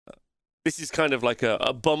This is kind of like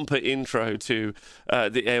a bumper intro to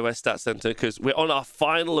the AOS Stat Center, because we're on our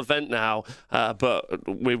final event now, but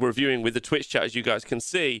we're reviewing with the Twitch chat, as you guys can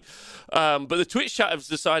see. But the Twitch chat has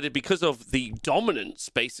decided, because of the dominance,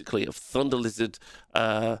 basically, of Thunder Lizard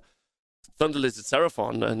Seraphon,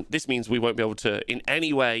 and this means we won't be able to in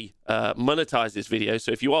any way monetize this video.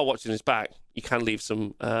 So if you are watching this back, you can leave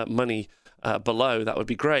some money below. That would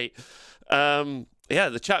be great. Yeah,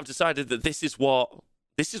 the chat have decided that this is what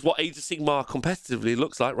Age of Sigmar competitively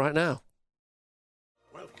looks like right now.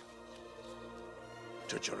 Welcome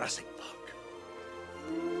to Jurassic Park.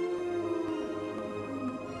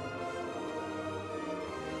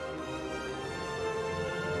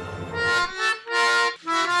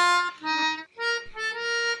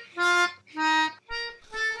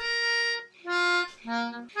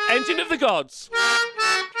 Engine of the Gods.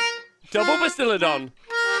 Double Bastiladon.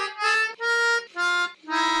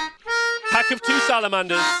 Pack of 2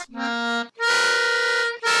 Salamanders.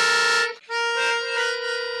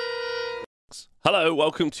 Hello,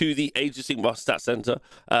 welcome to the Age of Sigmar Stat Center,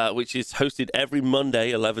 which is hosted every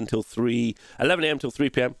Monday, 11 a.m. till 3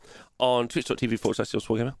 p.m. on twitch.tv/Honest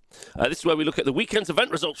Wargamer. This is where we look at the weekend's event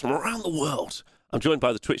results from around the world. I'm joined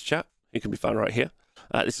by the Twitch chat, who can be found right here.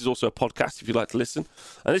 This is also a podcast if you'd like to listen.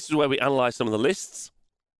 And this is where we analyze some of the lists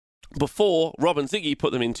before Rob and Ziggy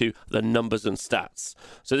put them into the numbers and stats.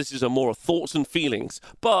 So this is a more thoughts and feelings,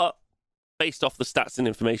 but based off the stats and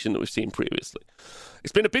information that we've seen previously.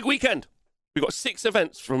 It's been a big weekend. We've got 6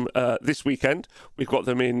 events from this weekend. We've got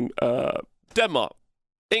them in Denmark,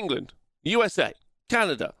 England, USA,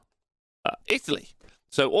 Canada, Italy.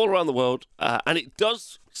 So all around the world. And it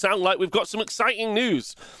does sound like we've got some exciting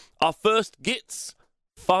news. Our first Gitz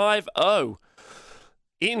 5-0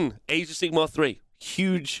 in Age of Sigmar 3.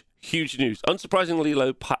 Huge news. Unsurprisingly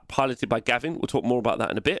low, piloted by Gavin. We'll talk more about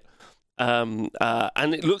that in a bit. And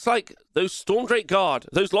it looks like those Stormdrake Guard,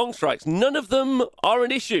 those long strikes, none of them are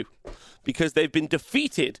an issue because they've been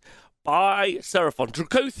defeated by Seraphon.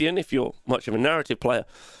 Dracothian, if you're much of a narrative player,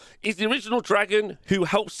 is the original dragon who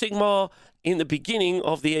helped Sigmar in the beginning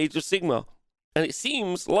of the Age of Sigmar. And it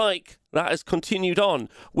seems like that has continued on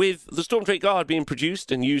with the Stormdrake Guard being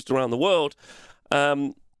produced and used around the world.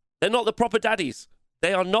 They're not the proper daddies.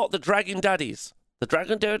 They are not the dragon daddies. The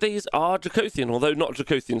dragon daddies are Dracothian, although not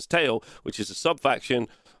Dracothian's Tail, which is a sub-faction,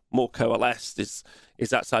 more coalesced is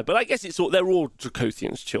that side. But I guess they're all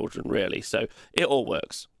Dracothian's children, really, so it all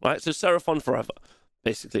works, right? So Seraphon forever,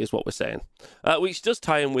 basically, is what we're saying. Which does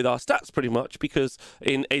tie in with our stats pretty much, because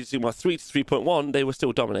in Age of Sigmar 3 to 3.1, they were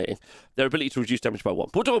still dominating. Their ability to reduce damage by 1.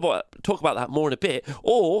 But we'll talk about that more in a bit,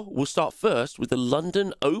 or we'll start first with the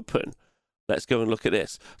London Open. Let's go and look at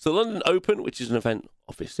this. So London Open, which is an event,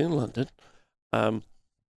 obviously, in London,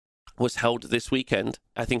 was held this weekend.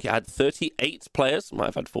 I think it had 38 players, might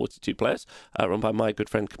have had 42 players, run by my good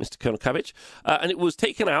friend, Mr. Colonel Cabbage. And it was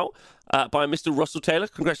taken out by Mr. Russell Taylor.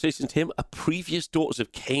 Congratulations to him, a previous Daughters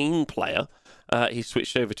of Cain player. He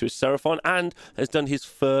switched over to his Seraphon and has done his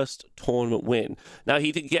first tournament win. Now,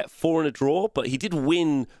 he didn't get 4 in a draw, but he did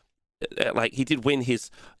win. He did win his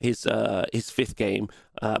 5th game,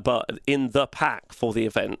 but in the pack for the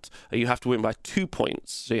event, you have to win by 2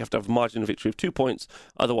 points. So you have to have a margin of victory of 2 points.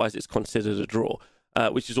 Otherwise, it's considered a draw,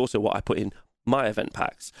 which is also what I put in my event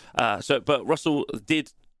packs. But Russell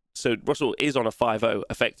did. So Russell is on a 5-0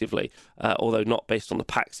 effectively, although not based on the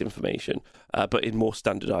packs information, but in more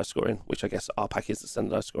standardized scoring, which I guess our pack is the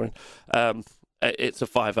standardized scoring. It's a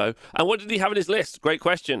 5-0. And what did he have in his list? Great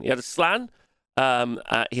question. He had a Slan.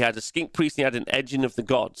 He had a Skink Priest, and he had an Engine of the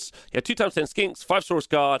Gods. He had 2 times 10 Skinks, 5 Saurus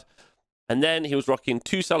Guard, and then he was rocking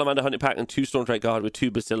 2 Salamander Hunting Pack and 2 Stormdrake Guard with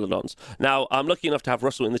 2 Bastiladons. Now, I'm lucky enough to have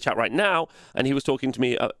Russell in the chat right now, and he was talking to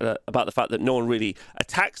me about the fact that no one really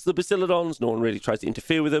attacks the Bastiladons, no one really tries to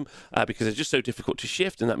interfere with them, because they're just so difficult to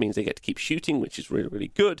shift, and that means they get to keep shooting, which is really,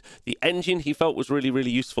 really good. The Engine, he felt, was really,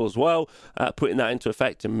 really useful as well, putting that into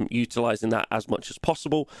effect and utilising that as much as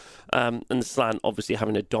possible. And the Slan, obviously,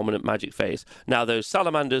 having a dominant magic phase. Now, those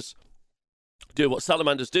Salamanders do what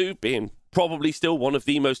Salamanders do, being probably still one of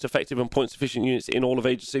the most effective and points efficient units in all of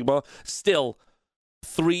Age of Sigmar. Still,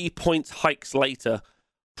 3 points hikes later,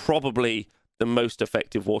 probably the most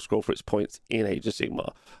effective war scroll for its points in Age of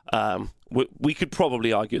Sigmar. We could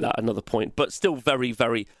probably argue that another point, but still very,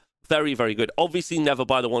 very, very, very good. Obviously, never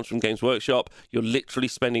buy the ones from Games Workshop. You're literally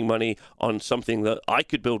spending money on something that I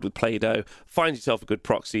could build with Play-Doh. Find yourself a good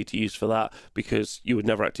proxy to use for that, because you would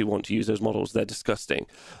never actually want to use those models. They're disgusting.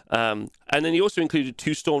 And then he also included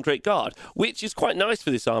 2 Stormdrake Guard, which is quite nice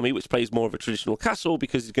for this army, which plays more of a traditional castle,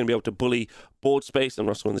 because he's going to be able to bully board space. And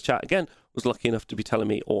Russell in the chat, again, was lucky enough to be telling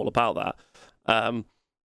me all about that.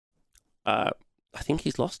 I think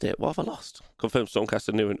he's lost it. What have I lost? Confirmed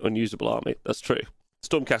Stormcaster new and unusable army. That's true.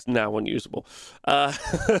 Stormcast now unusable.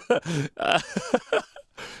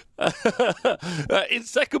 In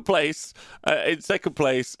second place, with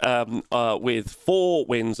 4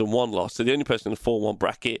 wins and 1 loss. So the only person in the 4-1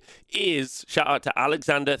 bracket is, shout out to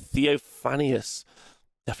Alexander Theophanius.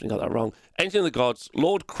 Definitely got that wrong. Engine of the Gods,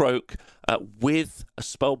 Lord Croak, with a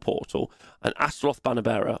spell portal, an Astaroth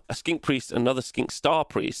Bannerbearer, a Skink Priest, another Skink Star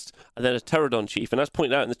Priest, and then a Pterodon Chief. And as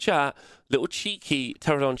pointed out in the chat, little cheeky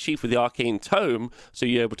Pterodon Chief with the Arcane Tome, so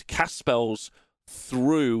you're able to cast spells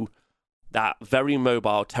through that very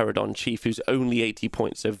mobile Pterodon Chief who's only 80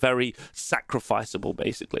 points, so very sacrificable,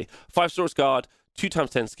 basically. 5 Saurus Guard, 2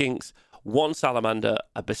 times 10 Skinks, 1 Salamander,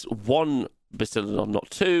 1 Bastiladon,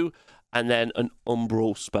 not 2, and then an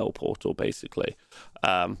Umbral spell portal, basically.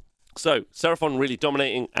 So Seraphon really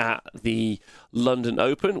dominating at the London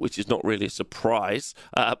Open, which is not really a surprise,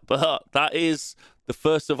 but that is the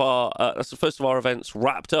first of our events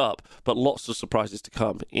wrapped up. But lots of surprises to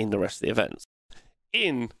come in the rest of the events.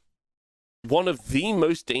 In one of the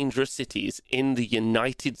most dangerous cities in the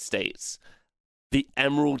United States, the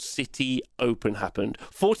Emerald City Open happened.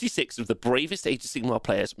 46 of the bravest Age of Sigmar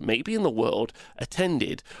players, maybe in the world,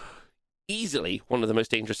 attended. Easily one of the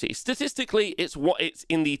most dangerous cities. Statistically, it's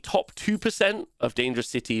in the top 2% of dangerous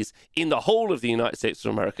cities in the whole of the United States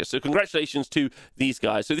of America. So congratulations to these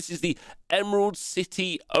guys. So this is the Emerald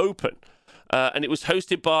City Open. And it was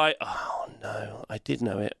hosted by, oh no, I did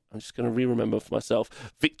know it. I'm just going to re-remember for myself.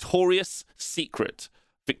 Victoria's Secret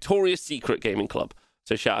Gaming Club.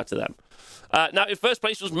 So shout out to them. Now, in first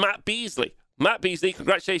place was Matt Beasley. Matt Beasley,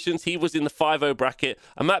 congratulations. He was in the 5-0 bracket.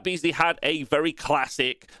 And Matt Beasley had a very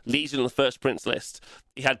classic Legion of the First Prince list.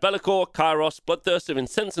 He had Be'lakor, Kairos, Bloodthirster,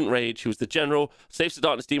 Incensant Rage, who was the general, Saves the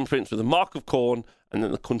Darkness Demon Prince with the Mark of Khorne, and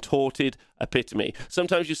then the Contorted Epitome.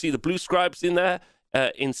 Sometimes you see the Blue Scribes in there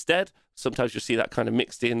instead. Sometimes you'll see that kind of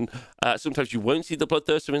mixed in. Sometimes you won't see the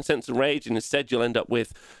Bloodthirster, Incensant Rage, and instead you'll end up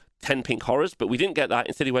with 10 pink horrors, but we didn't get that.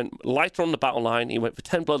 Instead, he went lighter on the battle line. He went for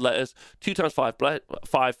 10 Bloodletters, 2 times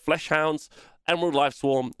 5 Flesh Hounds, Emerald Life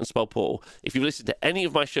Swarm, and Spell Portal. If you've listened to any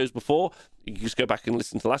of my shows before, you can just go back and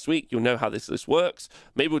listen to last week. You'll know how this list works.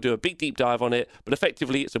 Maybe we'll do a big deep dive on it, but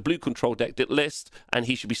effectively, it's a blue control deck list, and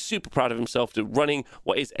he should be super proud of himself to running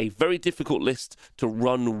what is a very difficult list to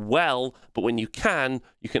run well, but when you can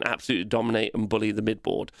absolutely dominate and bully the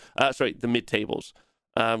the mid tables.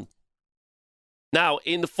 Now,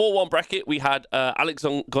 in the 4-1 bracket, we had Alex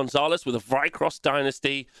Gonzalez with a Vycross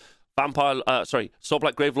Dynasty,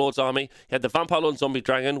 Soulblight Gravelord's army. He had the Vampire Lord Zombie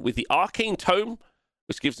Dragon with the Arcane Tome,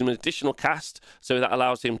 which gives him an additional cast, so that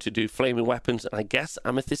allows him to do flaming weapons, and I guess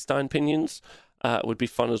Amethystine Pinions would be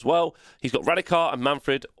fun as well. He's got Radikar and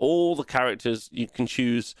Manfred, all the characters you can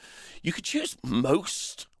choose. You could choose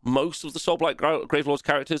most of the Soulblight Gravelord's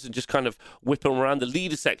characters and just kind of whip them around. The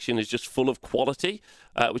leader section is just full of quality,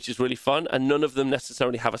 which is really fun, and none of them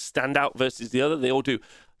necessarily have a standout versus the other. They all do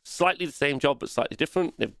slightly the same job, but slightly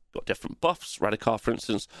different. They've got different buffs. Radikar, for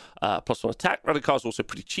instance, +1 attack. Radikar is also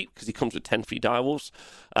pretty cheap because he comes with 10 free direwolves,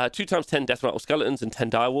 2 times 10 death metal skeletons, and 10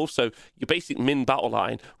 direwolves. So your basic min battle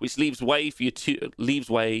line, which leaves way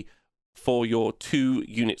for your 2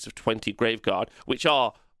 units of 20 Graveguard, which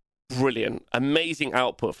are brilliant, amazing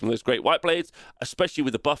output from those great white blades, especially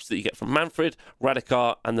with the buffs that you get from Manfred,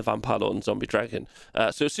 Radikar, and the Vampire Lord and Zombie Dragon.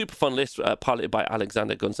 So a super fun list piloted by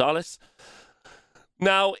Alexander Gonzalez.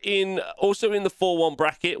 Now, also in the 4-1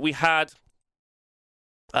 bracket, we had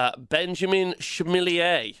Benjamin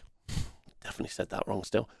Schmillier. Definitely said that wrong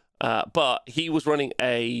still. But he was running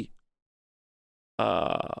a...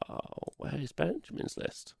 where is Benjamin's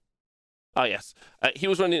list? Oh, yes. He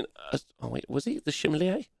was running... was he the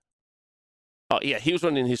Schmillier? Oh, yeah, he was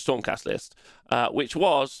running his Stormcast list, which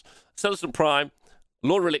was Celestin Prime,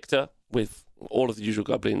 Lord Relictor with all of the usual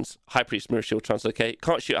goblins, High Priest, Mirror Shield, Translocate,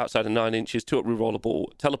 can't shoot outside of 9 inches, 2 up rerollable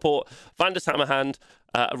teleport, Vander's Hammerhand,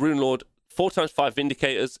 a Rune Lord, 4 times 5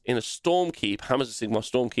 Vindicators in a Stormkeep, Hammers of Sigmar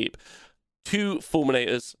Stormkeep, 2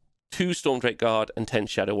 Fulminators, 2 Stormdrake Guard, and 10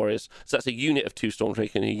 Shadow Warriors. So that's a unit of 2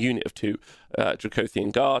 Stormdrake and a unit of 2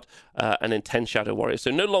 Dracothian Guard, and then 10 Shadow Warriors.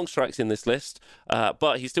 So no long strikes in this list,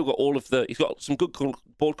 but he's still got he's got some good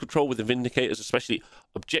board control with the Vindicators, especially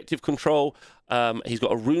objective control. He's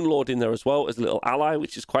got a Rune Lord in there as well as a little ally,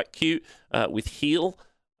 which is quite cute, with heal.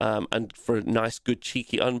 And for a nice, good,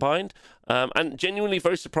 cheeky unbind. And genuinely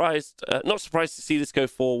very surprised, not surprised to see this go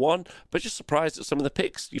 4-1, but just surprised at some of the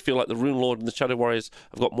picks. You feel like the Rune Lord and the Shadow Warriors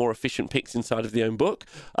have got more efficient picks inside of the own book.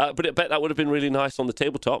 But I bet that would have been really nice on the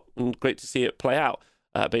tabletop and great to see it play out,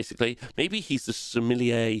 basically. Maybe he's the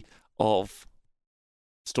sommelier of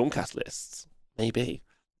Stormcast lists. Maybe.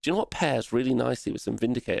 Do you know what pairs really nicely with some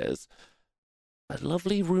Vindicators? A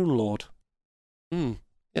lovely Rune Lord.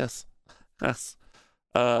 Yes. Yes.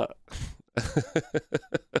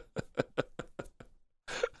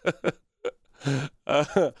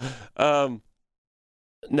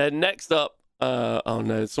 Then next up, oh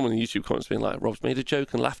no, someone in the YouTube comments being like, Rob's made a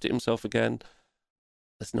joke and laughed at himself again.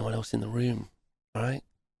 There's no one else in the room, right?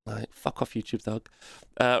 Like, fuck off, YouTube thug.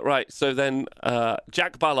 Right, so then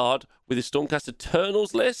Jack Ballard with his Stormcast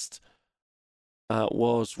Eternals list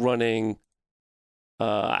was running.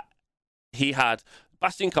 He had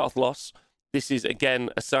Bastion Karthlos. This is again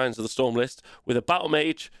a Signs of the Storm list with a Battle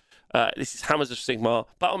Mage. This is Hammers of Sigmar,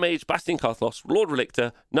 Battle Mage, Bastion Karthlos, Lord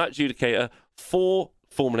Relictor, Knight Judicator, 4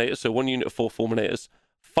 Fulminators, so 1 unit of 4 Fulminators,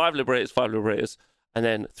 5 Liberators, and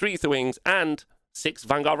then 3 Ether Wings and 6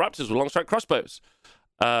 Vanguard Raptors with long strike crossbows.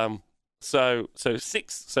 So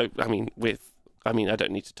 6. So I mean, I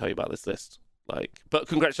don't need to tell you about this list. But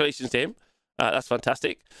congratulations to him. That's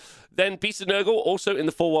fantastic. Then Beast of Nurgle also in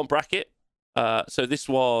the 4-1 bracket. So this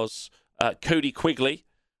was Cody Quigley.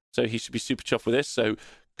 So he should be super chuffed with this. So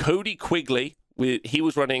Cody Quigley, he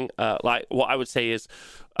was running like what I would say is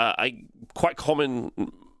a quite common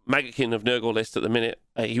Magakin of Nurgle list at the minute.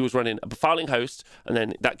 He was running a Befouling Host, and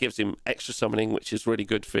then that gives him extra summoning, which is really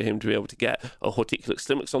good for him to be able to get a Horticulate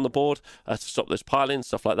Slimux on the board to stop those pile-ins,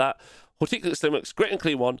 stuff like that. Horticulate Slimux, Great and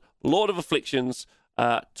Clean 1, Lord of Afflictions,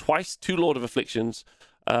 twice 2 Lord of Afflictions,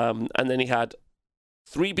 and then he had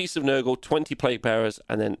 3 Beasts of Nurgle, 20 Plague Bearers,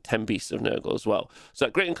 and then 10 Beasts of Nurgle as well. So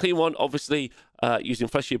that Great and Clean 1, obviously using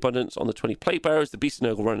Fleshy Abundance on the 20 Plague Bearers, the Beasts of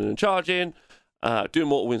Nurgle running and charging, doing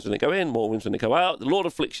Mortal Wounds when they go in, Mortal Wounds when they go out, the Lord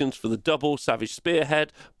of Afflictions for the double, Savage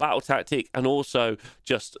Spearhead, Battle Tactic, and also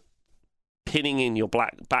just pinning in your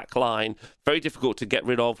back line. Very difficult to get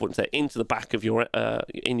rid of once they're into the back of your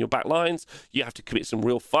in your back lines. You have to commit some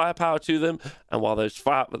real firepower to them, and while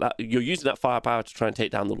you're using that firepower to try and take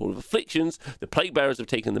down the Lord of Afflictions, the Plague Bearers have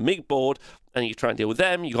taken the MIG board, and you try and deal with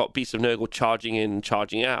them. You got Beasts of Nurgle charging in and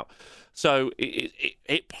charging out. So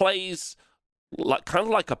it plays like kind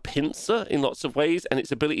of like a pincer in lots of ways, and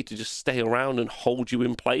its ability to just stay around and hold you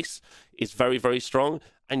in place is very, very strong.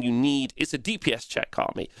 And it's a DPS check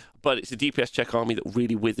army, but it's a DPS check army that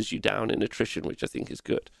really withers you down in attrition, which I think is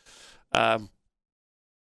good. Dude,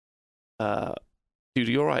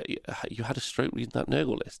 you're right. You had a stroke reading that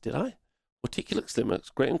Nurgle list, did I? Horticulate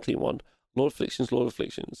Slimux, Great and Clean 1, Lord of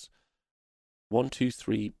Afflictions, 1, 2,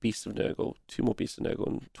 3 Beasts of Nurgle, 2 more Beasts of Nurgle,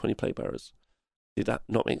 and 20 Plague Bearers. Did that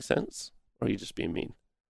not make sense? Or are you just being mean?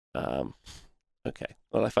 Okay.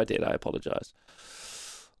 Well, if I did, I apologize.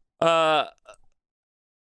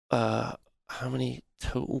 How many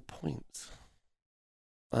total points?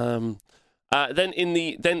 Then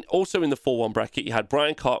also in the 4-1 bracket, you had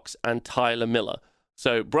Brian Cox and Tyler Miller.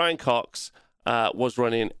 So Brian Cox was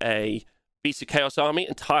running a Beast of Chaos army,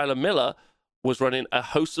 and Tyler Miller was running a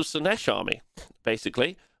Host of Slanesh army,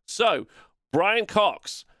 basically. So Brian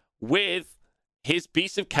Cox with his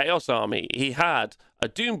Beast of Chaos army, he had a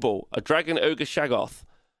Doomball, a Dragon Ogre Shaggoth,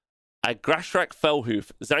 a Grashrak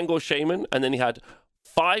Fellhoof, Zangor Shaman, and then he had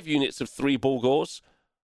 5 units of 3 Bulgors,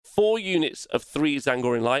 4 units of 3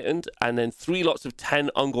 Zangor Enlightened, and then 3 lots of 10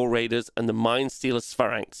 Ungor Raiders and the Mindstealer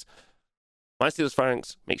Spharanx. Mindstealer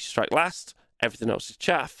Spharanx makes you strike last, everything else is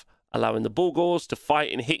chaff, allowing the Bulgors to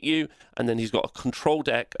fight and hit you, and then he's got a control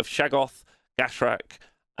deck of Shaggoth, Grashrak,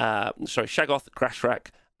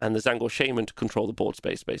 and the Zangor Shaman to control the board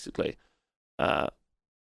space, basically. 10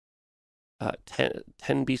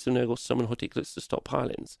 Beasts of Nurgle, summon Horticulates to stop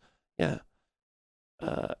pile-ins. Yeah.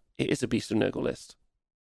 It is a Beast of Nurgle list.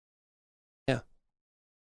 Yeah.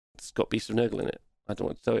 It's got Beast of Nurgle in it. I don't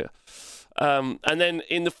want to tell you. And then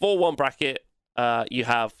in the 4-1 bracket, you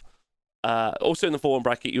have... also in the 4-1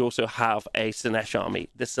 bracket, you also have a Slanesh army,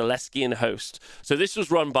 the Celestian Host. So this was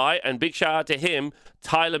run by, and big shout out to him,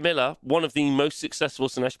 Tyler Miller, one of the most successful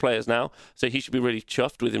Slanesh players now. So he should be really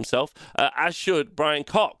chuffed with himself, as should Brian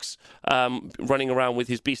Cox, running around with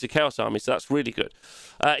his Beast of Chaos army. So that's really good.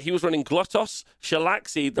 He was running Glottos,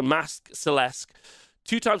 Shalaxi, the Mask Celeste,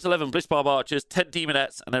 2x11 Blitzbarb Archers, 10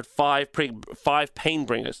 Demonettes, and then 5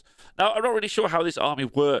 Painbringers. Now, I'm not really sure how this army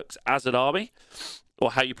works as an army,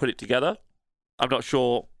 or how you put it together. I'm not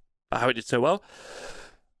sure how it did so well.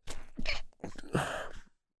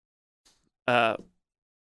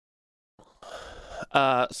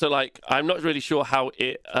 So, like, I'm not really sure how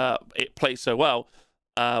it plays so well,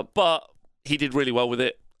 but he did really well with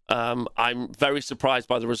it. I'm very surprised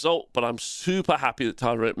by the result, but I'm super happy that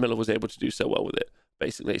Tyler Miller was able to do so well with it,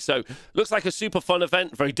 basically. So, looks like a super fun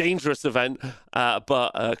event, very dangerous event,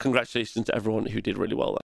 but congratulations to everyone who did really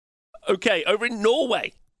well there. Okay, over in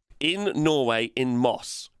Norway, in Norway, in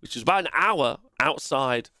Moss, which is about an hour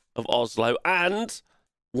outside of Oslo, and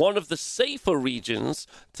one of the safer regions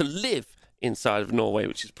to live inside of Norway,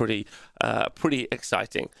 which is pretty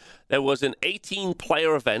exciting. There was an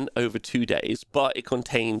 18-player event over 2 days, but it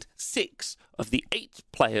contained 6 of the 8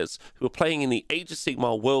 players who were playing in the Age of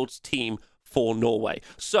Sigmar Worlds team for Norway.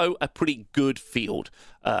 So a pretty good field,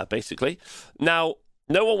 basically. Now,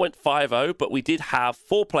 no one went 5-0, but we did have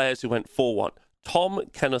 4 players who went 4-1. Tom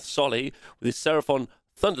Kenneth Solly with his Seraphon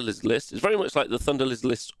Thunder Lizard list. It's very much like the Thunder Lizard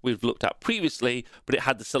list we've looked at previously, but it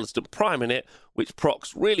had the Celestant Prime in it, which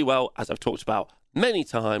procs really well, as I've talked about many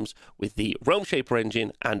times, with the Realm Shaper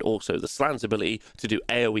engine and also the Slan's ability to do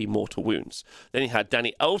AoE mortal wounds. Then you had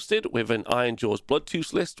Danny Elvsted with an Iron Jaws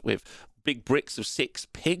Bloodtooth list with big bricks of 6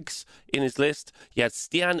 pigs in his list. You had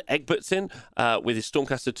Stian Egbertsen with his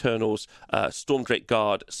Stormcast Eternals Stormdrake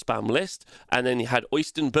Guard spam list. And then you had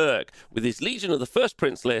Oysten Berg with his Legion of the First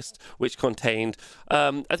Prince list, which contained,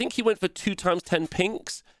 I think he went for 2 times 10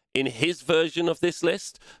 pinks in his version of this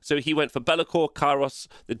list. So he went for Be'lakor, Kairos,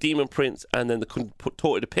 the Demon Prince, and then the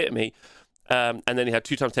Contorted Epitome. And then he had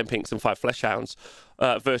 2 times 10 pinks and 5 flesh hounds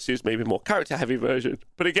versus maybe more character heavy version.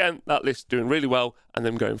 But again, that list doing really well, and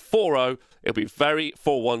them going 4-0. It'll be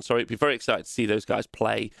 4-1, sorry. It'll be very excited to see those guys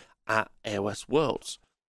play at AOS Worlds.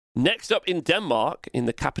 Next up in Denmark, in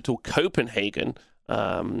the capital Copenhagen,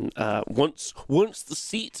 once the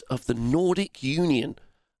seat of the Nordic Union,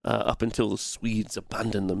 up until the Swedes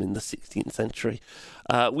abandoned them in the 16th century,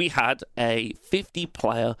 we had a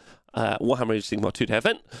 50-player Warhammer Age of Sigmar 2-day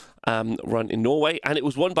event run in Norway, and it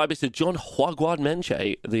was won by Mr. John Hågward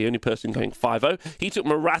Menche, the only person going 5-0. He took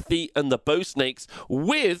Marathi and the Bow Snakes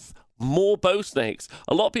with more Bow Snakes.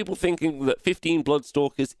 A lot of people thinking that 15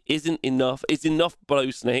 Bloodstalkers isn't enough. It's enough Bow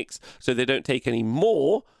Snakes, so they don't take any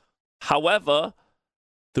more. However,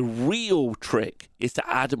 the real trick is to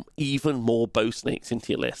add even more Bow Snakes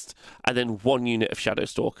into your list, and then 1 unit of Shadow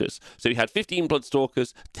Stalkers. So you had 15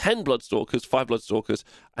 Bloodstalkers, 10 Bloodstalkers, 5 Bloodstalkers,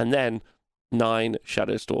 and then 9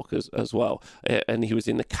 Shadow Stalkers as well. And he was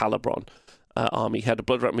in the Calibron army. He had a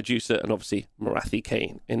Bloodrat Medusa and obviously Marathi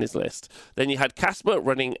Kane in his list. Then you had Casper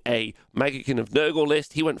running a Magikin of Nurgle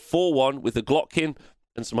list. He went 4-1 with a Glotkin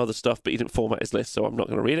and some other stuff, but he didn't format his list, so I'm not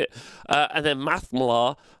going to read it. And then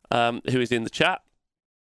Mathmalar, who is in the chat,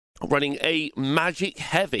 running a Magic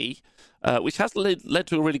Heavy, which has led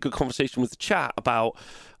to a really good conversation with the chat about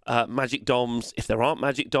Magic Doms, if there aren't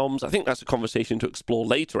Magic Doms. I think that's a conversation to explore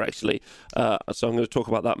later, actually. So I'm going to talk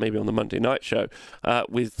about that maybe on the Monday night show.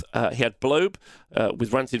 He had Blobe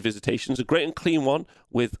with Rancid Visitations, a great and clean one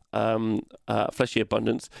with Fleshy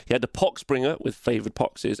Abundance. He had the Poxbringer with Favoured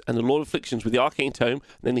Poxes, and the Lord of Afflictions with the Arcane Tome.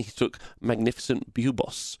 And then he took Magnificent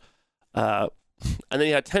Bubos. And then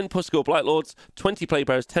you had 10 Puskor Blightlords, 20 Plague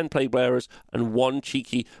Bearers, 10 Plague Bearers, and 1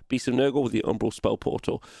 cheeky Beast of Nurgle with the Umbral Spell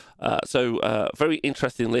Portal. Very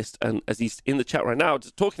interesting list. And as he's in the chat right now,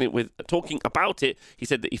 just talking about it, he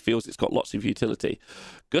said that he feels it's got lots of utility.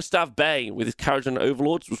 Gustav Bay with his Karajan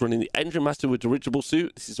Overlords was running the Engine Master with Dirigible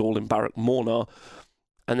Suit. This is all in Barak Mornar.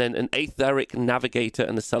 And then an Aetheric Navigator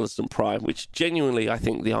and a Celestant Prime, which genuinely I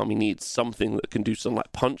think the army needs something that can do some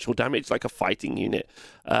like punch or damage, like a fighting unit.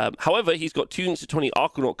 However, he's got 2 units of 20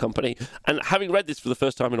 Archanaut Company, and having read this for the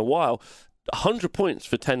first time in a while, 100 points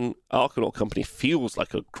for 10 Archanaut Company feels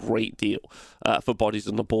like a great deal for bodies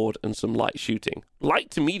on the board and some light shooting.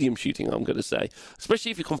 Light to medium shooting, I'm going to say,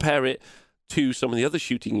 especially if you compare it to some of the other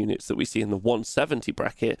shooting units that we see in the 170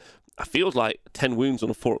 bracket. I feel like 10 wounds on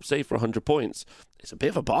a 4-up save for 100 points. It's a bit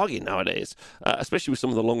of a bargain nowadays, especially with some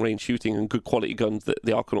of the long-range shooting and good quality guns that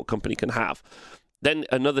the Archanaut Company can have. Then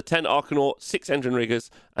another 10 Archanaut, 6 Engine Riggers,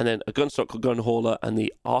 and then a Gunstock Gun Hauler and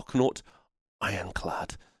the Archanaut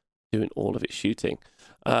Ironclad doing all of its shooting.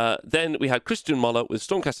 Then we had Christian Muller with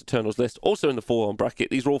Stormcast Eternals list, also in the 4-1 bracket.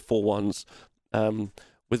 These are all 4-1s.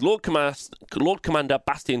 With Lord Commander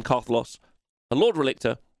Bastian Karthlos, a Lord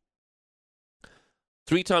Relictor,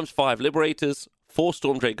 3 times 5 Liberators, 4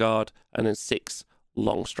 Stormdrake Guard, and then 6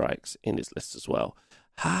 Long Strikes in his list as well.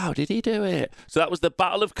 How did he do it? So that was the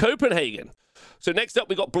Battle of Copenhagen. So next up,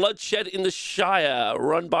 we got Bloodshed in the Shire,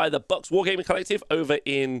 run by the Bucks Wargaming Collective over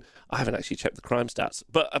in, I haven't actually checked the crime stats,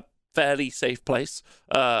 but a fairly safe place,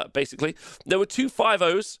 basically. There were 2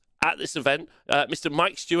 5-0s at this event, Mr.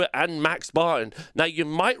 Mike Stewart and Max Barton. Now, you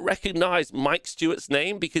might recognize Mike Stewart's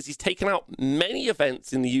name because he's taken out many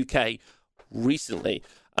events in the UK recently.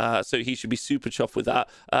 So he should be super chuffed with that.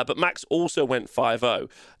 But Max also went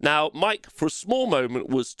 5-0. Now, Mike, for a small moment,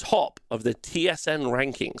 was top of the TSN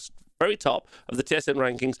rankings. Very top of the TSN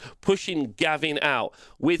rankings, pushing Gavin out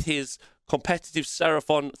with his competitive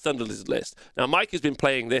Seraphon Thunder Lizard list. Now, Mike has been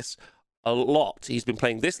playing this a lot. He's been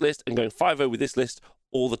playing this list and going 5-0 with this list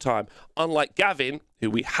all the time. Unlike Gavin, who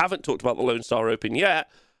we haven't talked about the Lone Star Open yet,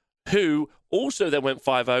 who also then went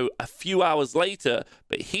 5-0 a few hours later,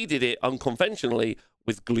 but he did it unconventionally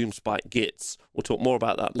with Gloomspite Gitz. We'll talk more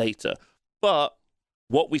about that later. But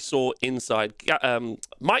what we saw inside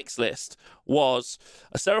Mike's list was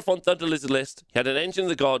a Seraphon Thunder Lizard list. He had an Engine of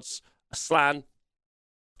the Gods, a Slann,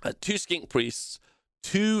 2 Skink Priests,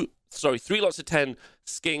 3 lots of 10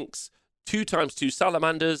 Skinks, 2x2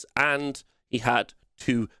 Salamanders, and he had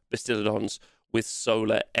 2 Bastiladons with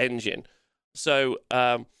Solar Engine. So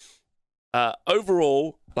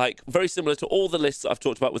overall, like, very similar to all the lists that I've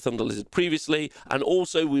talked about with Thunder Lizard previously. And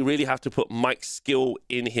also, we really have to put Mike's skill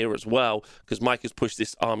in here as well, because Mike has pushed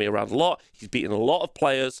this army around a lot. He's beaten a lot of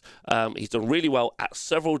players. He's done really well at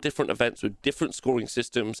several different events with different scoring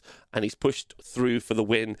systems, and he's pushed through for the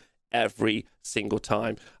win every single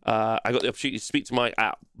time. I got the opportunity to speak to Mike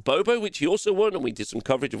at Bobo, which he also won, and we did some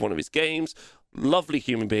coverage of one of his games. Lovely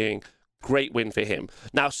human being. Great win for him.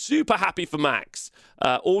 Now, super happy for Max.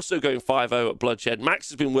 Also going 5-0 at Bloodshed. Max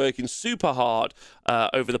has been working super hard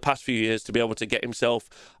over the past few years to be able to get himself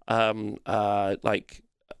like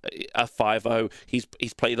a 5-0.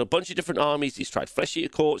 He's played a bunch of different armies. He's tried Flesh Eater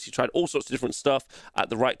Courts. He's tried all sorts of different stuff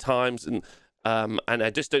at the right times. And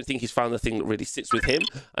I just don't think he's found the thing that really sits with him.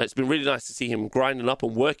 And it's been really nice to see him grinding up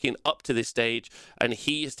and working up to this stage. And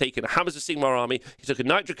he has taken a Hammers of Sigmar army. He took a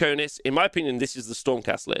Knight Draconis. In my opinion, this is the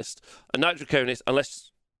Stormcast list. A Knight Draconis,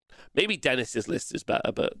 unless maybe Dennis's list is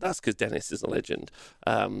better, but that's because Dennis is a legend.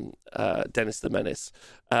 Dennis the Menace.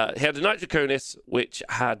 He had a Knight Draconis, which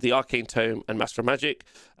had the Arcane Tome and Master of Magic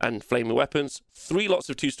and Flaming Weapons, 3 lots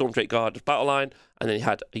of 2 Stormdrake Guard battle line, and then he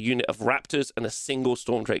had a unit of Raptors and a single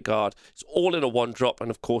Stormdrake Guard. It's all in a 1-drop, and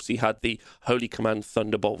of course he had the Holy Command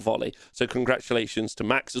Thunderbolt Volley. So congratulations to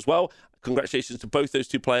Max as well. Congratulations to both those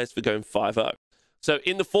 2 players for going 5-0. So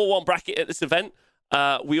in the 4-1 bracket at this event,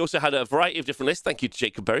 we also had a variety of different lists. Thank you to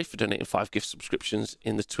Jacob Berry for donating 5 gift subscriptions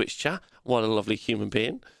in the Twitch chat. What a lovely human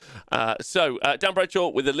being. Dan Bradshaw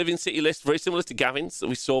with a Living City list, very similar to Gavin's that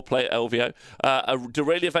we saw play at LVO. A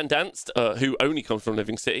Dorelia Van Danst, who only comes from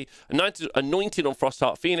Living City. Anointed on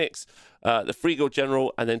Frostheart Phoenix, the Freeguild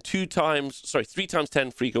General, and then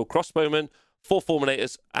 3x10 Freeguild Crossbowmen, 4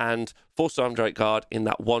 Fulminators, and 4 Stormdrake Guard in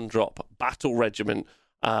that 1-drop battle regiment.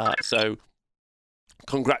 So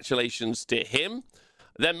congratulations to him.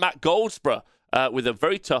 Then Matt Goldsborough with a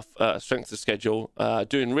very tough strength of schedule,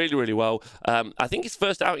 doing really, really well. I think his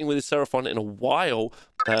first outing with his Seraphon in a while,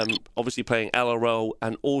 obviously playing LRL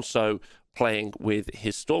and also playing with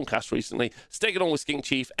his Stormcast recently. Sticking on with Skink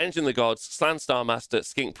Chief, Engine of the Gods, Slann Star Master,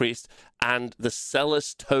 Skink Priest, and the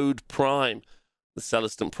Celes Toad Prime. The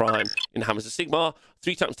Celestant Prime in Hammers of Sigmar,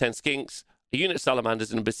 3x10 Skinks, a unit of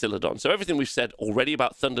Salamanders, and a Basiladon. So everything we've said already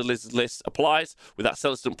about Thunder Lizard list applies, with that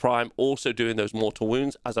Celestant Prime also doing those mortal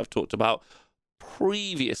wounds, as I've talked about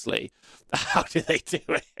previously. How did they do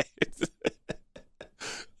it?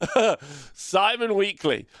 Simon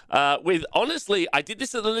Weekly with, honestly, I did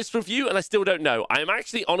this at the list review and I still don't know. I am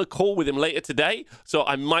actually on a call with him later today, so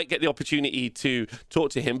I might get the opportunity to talk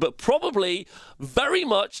to him, but probably very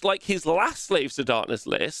much like his last Slaves to Darkness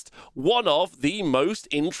list, one of the most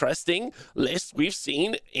interesting lists we've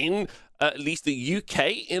seen in at least the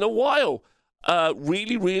UK in a while.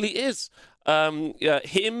 Really, really is.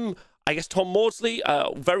 Him, I guess Tom Maudsley,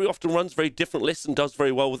 very often runs very different lists and does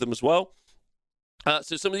very well with them as well.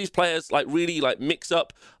 So some of these players really mix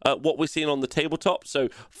up what we're seeing on the tabletop. So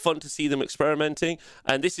fun to see them experimenting.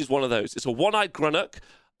 And this is one of those. It's a one-eyed Grunnock,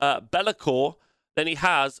 Be'lakor. Then he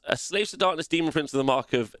has a Slaves to Darkness Demon Prince with the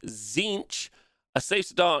mark of Tzeentch, a Slaves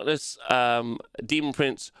to Darkness Demon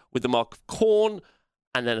Prince with the mark of Khorne,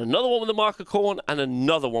 and then another one with the mark of Khorne, and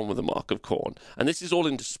another one with the mark of Khorne. And this is all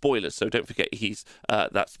into spoilers, so don't forget he's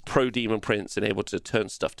that's pro Demon Prince and able to turn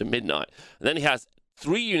stuff to midnight. And then he has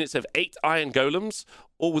 3 units of 8 Iron Golems,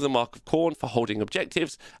 all with a mark of Khorne for holding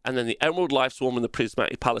objectives, and then the Emerald Life Swarm and the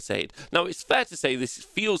Prismatic Palisade. Now, it's fair to say this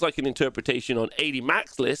feels like an interpretation on 80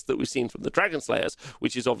 Max list that we've seen from the Dragon Slayers,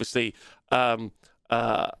 which is obviously,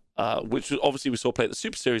 which obviously we saw play at the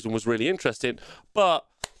Super Series and was really interesting. But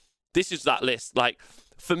this is that list.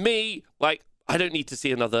 For me, I don't need to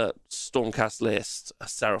see another Stormcast list, a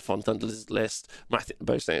Seraphon Thunder Lizard list, Matthew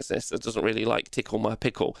Bowsnake's list. It doesn't really tickle my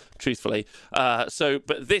pickle, truthfully. But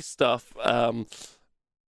this stuff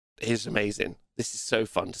is amazing. This is so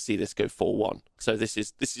fun to see this go 4-1. So this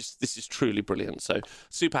is truly brilliant. So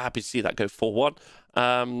super happy to see that go 4-1.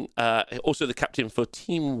 Also the captain for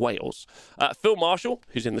Team Wales, Phil Marshall,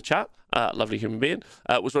 who's in the chat, lovely human being,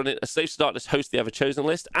 was running a Safe Start as host the Ever Chosen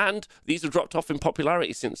list, and these have dropped off in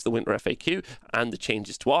popularity since the Winter FAQ and the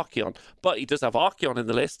changes to Archeon. But he does have Archeon in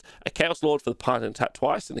the list, a Chaos Lord for the Pine and Attack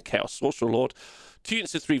twice, and the Chaos Sorcerer Lord. 2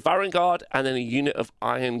 units of 3 Varangard, and then a unit of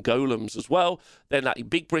Iron Golems as well. Then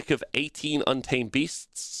that big brick of 18 Untamed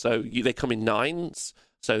Beasts, so they come in 9s,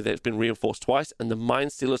 so they've been reinforced twice, and the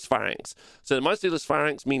Mind Stealer's Phalanx. So the Mind Stealer's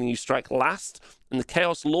Phalanx meaning you strike last, and the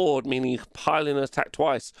Chaos Lord meaning you pile in an attack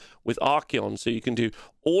twice with Archeon, so you can do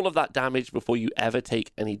all of that damage before you ever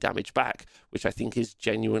take any damage back, which I think is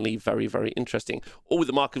genuinely very, very interesting. All with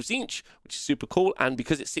the Mark of Tzeentch, which is super cool, and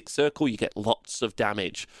because it's 6 circle, you get lots of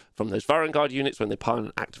damage from those Varangard units when they pile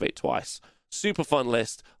and activate twice. Super fun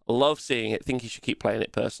list. Love seeing it. Think you should keep playing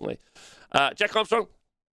it personally. Jack Armstrong.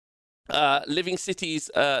 Living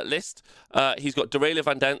Cities list. He's got Deralia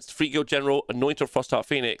Van Danst, Free Guild General, Anointer Frostheart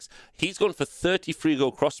Phoenix. He's gone for 30 Free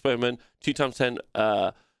Guild Crossbowmen, 2x10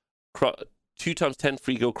 2x10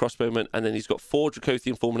 Free Guild Crossbowmen, and then he's got 4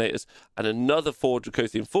 Dracothian Fulminators and another 4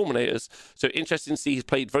 Dracothian Fulminators. So interesting to see he's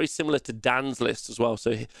played very similar to Dan's list as well.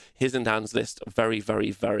 So his and Dan's list are very,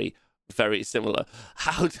 very, very, very similar.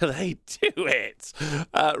 How do they do it?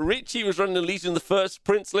 Richie was running the Legion of the First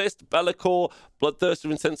Prince list, Be'lakor,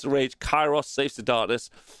 Bloodthirster, Incense and Rage, Kairos, Saves to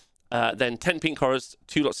Darkness. Then 10 Pink Horrors,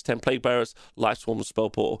 2 lots of 10 Plague Bearers, Life Swarm and Spell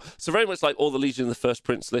Portal. So very much like all the Legion of the First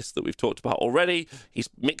Prince lists that we've talked about already. He's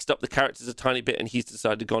mixed up the characters a tiny bit, and he's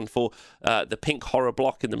decided to go for the Pink Horror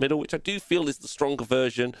block in the middle, which I do feel is the stronger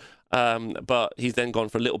version. But he's then gone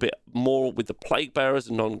for a little bit more with the Plague Bearers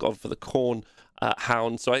and not gone for the Khorne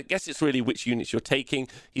Hound. So I guess it's really which units you're taking.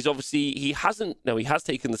 He has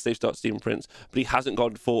taken the Safe Start Steam Prince, but he hasn't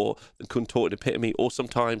gone for the Contorted Epitome or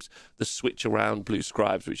sometimes the switch around Blue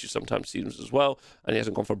Scribes, which you sometimes see as well, and he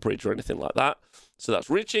hasn't gone for a Bridge or anything like that. So that's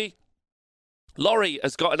Richie. Laurie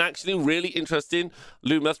has got an actually really interesting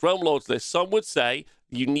Lumineth Realm Lords list. Some would say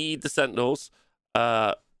you need the Sentinels. He's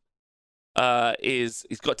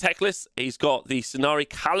got Techless, he's got the Cenari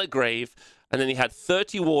Caligrave, and then he had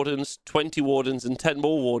 30 Wardens, 20 Wardens, and 10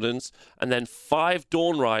 more Wardens, and then 5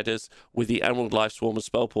 Dawn Riders with the Emerald Life Swarm and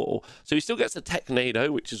Spell Portal. So he still gets a Technado,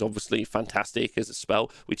 which is obviously fantastic as a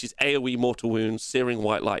spell, which is AoE Mortal Wounds, Searing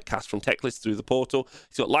White Light cast from Techless through the portal.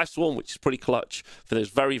 He's got Life Swarm, which is pretty clutch for those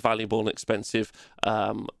very valuable and expensive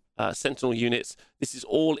Sentinel units. This is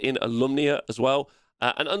all in Alumnia as well.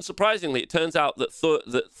 And unsurprisingly, it turns out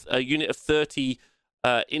that a unit of 30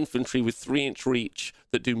 infantry with 3-inch reach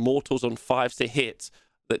that do mortals on 5s to hit,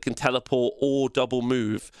 that can teleport or double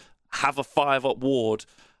move, have a 5-up ward,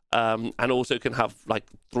 and also can have like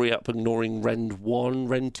 3-up ignoring Rend 1,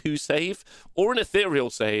 Rend 2 save, or an ethereal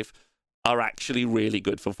save, are actually really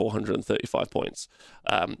good for 435 points.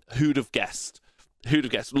 Who'd have guessed? Who'd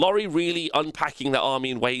have guessed? Laurie really unpacking that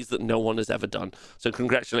army in ways that no one has ever done. So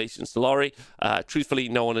congratulations to Laurie. Truthfully,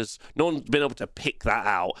 no one's been able to pick that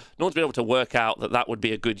out. No one's been able to work out that would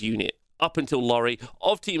be a good unit up until Laurie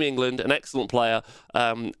of Team England, an excellent player,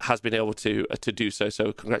 has been able to do so.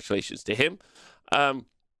 So congratulations to him. Owen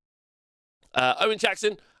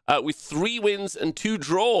Jackson with 3 wins and 2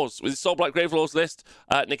 draws with his Soulblight Gravelords list.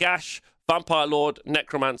 Nagash, Vampire Lord,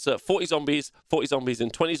 Necromancer, 40 zombies,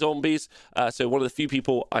 and 20 zombies. So one of the few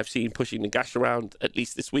people I've seen pushing Nagash around at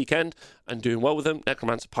least this weekend and doing well with them.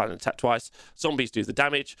 Necromancer, pile and attack twice. Zombies do the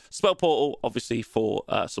damage. Spell Portal, obviously, for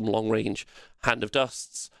some long-range Hand of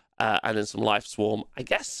Dusts. And then some Life Swarm, I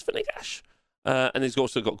guess, for Nagash. And he's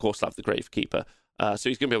also got Gorslav the Gravekeeper. So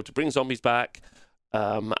he's going to be able to bring zombies back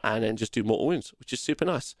and then just do mortal wounds, which is super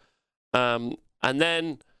nice. And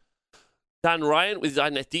then Dan Ryan with his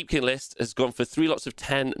Idoneth Deepkin list has gone for 3 lots of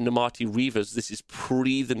 10 Namati Reavers. This is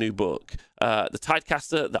pre the new book. The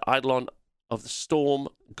Tidecaster, the Eidolon of the Storm,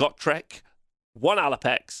 Gotrek, 1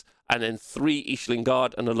 Alapex, and then 3 Ishling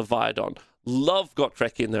Guard and a Leviathan. Love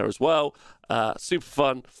Gotrek in there as well. Super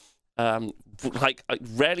fun. I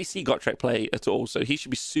rarely see Gotrek play at all, so he should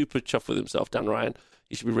be super chuffed with himself, Dan Ryan.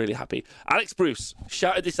 He should be really happy. Alex Bruce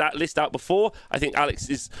shouted this list out before. I think Alex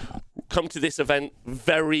has come to this event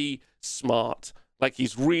very smart. Like,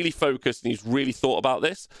 he's really focused and he's really thought about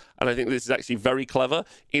this. And I think this is actually very clever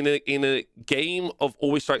in a game of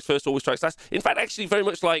always strikes first, always strikes last. In fact, actually very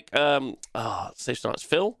much like Safe Starts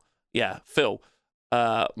Phil. Yeah, Phil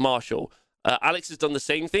Marshall. Alex has done the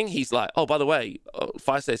same thing. He's like, oh, by the way,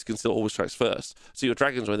 Fire States can still always strikes first. So your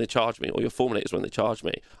dragons, when they charge me, or your Fulminators, when they charge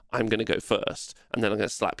me, I'm going to go first. And then I'm going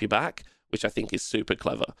to slap you back, which I think is super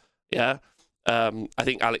clever. Yeah. I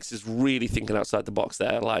think Alex is really thinking outside the box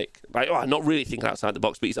there. Like not really thinking outside the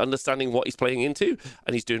box, but he's understanding what he's playing into,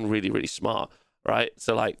 and he's doing really, really smart, right?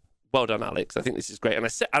 So, like, well done, Alex. I think this is great.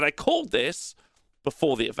 And I called this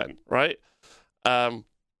before the event, right?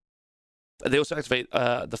 They also activate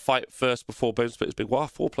the fight first before Bone Splitter's Big War.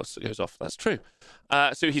 4+ goes off. That's true.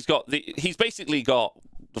 So he's basically got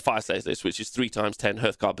the Fire Slayers list, which is 3 times 10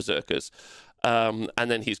 Hearthguard Berserkers. And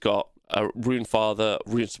then he's got a Rune Father,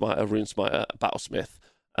 Rune Smiter, Battlesmith.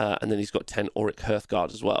 And then he's got 10 Auric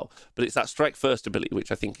Hearthguard as well. But it's that Strike First ability,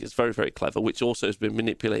 which I think is very, very clever, which also has been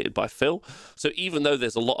manipulated by Phil. So even though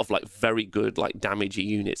there's a lot of like very good like damagey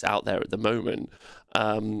units out there at the moment,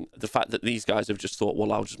 the fact that these guys have just thought,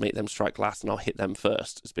 well, I'll just make them strike last and I'll hit them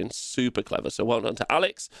first has been super clever. So well done to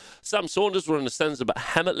Alex. Sam Saunders were on the Stenza but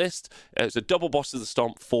Hemet list. It's a double boss of the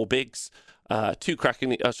Stomp, 4 bigs, 1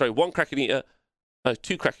 Kraken Eater,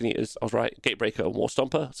 2 Kraken Eaters, I was right, Gatebreaker and War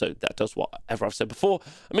Stomper, so that does whatever I've said before.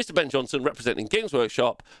 And Mr. Ben Johnson, representing Games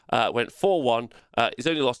Workshop, went 4-1. He's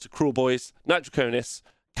only lost to Cruel Boys, Night Draconis,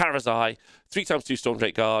 Karazai, 3x2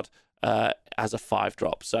 Stormdrake Guard as a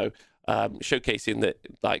 5-drop. So showcasing that,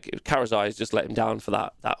 like, Karazai has just let him down for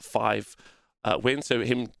that 5 win. So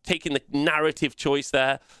him taking the narrative choice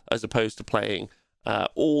there as opposed to playing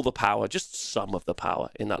all the power, just some of the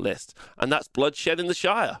power in that list. And that's Bloodshed in the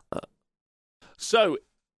Shire. So,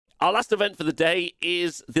 our last event for the day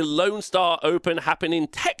is the Lone Star Open happening in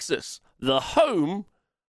Texas, the home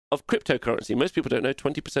of cryptocurrency. Most people don't know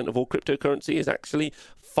 20% of all cryptocurrency is actually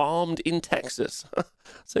farmed in Texas.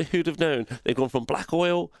 So who'd have known? They've gone from black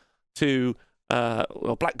oil to,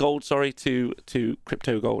 black gold, sorry, to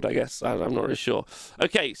crypto gold, I guess. I'm not really sure.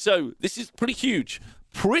 Okay, so this is pretty huge.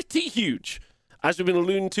 Pretty huge, as we've been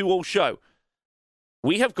alluding to all show.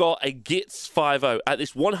 We have got a Gitz 5-0 at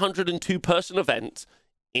this 102-person event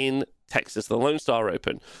in Texas, the Lone Star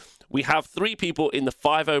Open. We have 3 people in the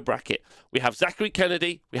 5-0 bracket. We have Zachary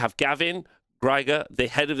Kennedy, we have Gavin Greiger, the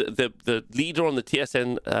head of the leader on the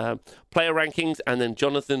TSN player rankings, and then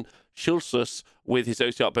Jonathan Schulzus with his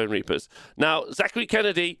OCR Bone Reapers. Now, Zachary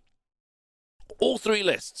Kennedy, all 3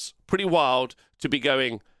 lists, pretty wild to be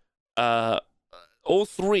going, all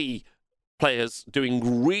 3 players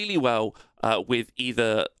doing really well with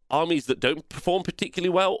either armies that don't perform particularly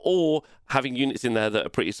well or having units in there that are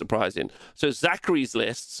pretty surprising. So Zachary's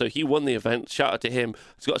list, so he won the event, shout out to him,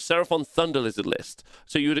 he's got a Seraphon Thunder Lizard list.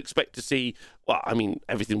 So you would expect to see, well, I mean,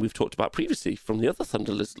 everything we've talked about previously from the other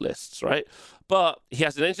Thunder Lizard lists, right? But he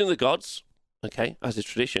has an Engine of the Gods, okay, as is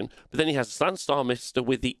tradition. But then he has a Slant Star Mister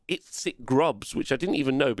with the Itzik Grubs, which I didn't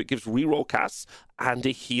even know, but gives reroll casts and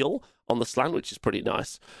a heal on the slant, which is pretty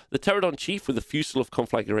nice. The Pterodon Chief with a Fusel of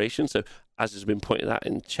Conflagration, so as has been pointed out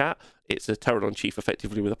in chat, it's a Pterodon Chief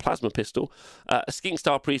effectively with a Plasma Pistol, a Skink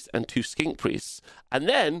Star Priest and 2 Skink Priests, and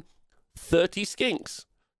then 30 Skinks.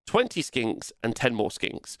 20 Skinks and 10 more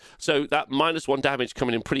Skinks. So that -1 damage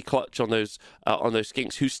coming in pretty clutch on those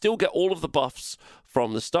Skinks, who still get all of the buffs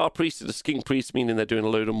from the Star Priest to the Skink Priest, meaning they're doing a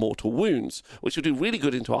load of mortal wounds, which will do really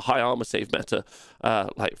good into a high armor save meta,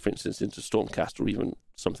 like, for instance, into Stormcast or even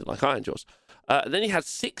something like Iron Jaws. Then he had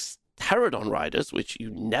 6 Pterodon Riders, which you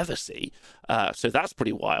never see, so that's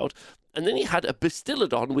pretty wild. And then he had a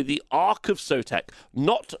Bastillodon with the Ark of Sotek,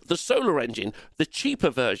 not the Solar Engine, the cheaper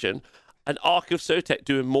version, an Ark of Sotek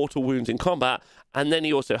doing mortal wounds in combat, and then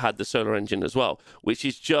he also had the Solar Engine as well, which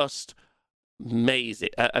is just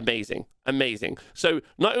amazing. So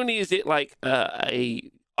not only is it like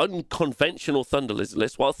a unconventional Thunder Lizard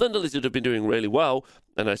list, while Thunder Lizard have been doing really well,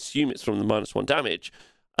 and I assume it's from the -1 damage,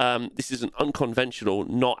 this is an unconventional,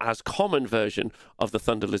 not as common version of the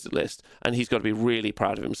Thunder Lizard list, and he's got to be really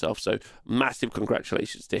proud of himself. So massive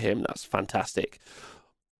congratulations to him. That's fantastic.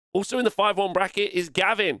 Also in the 5-1 bracket is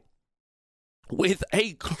Gavin with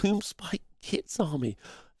a Gloomspite Gitz army.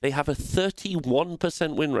 They have a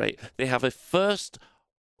 31% win rate. They have a first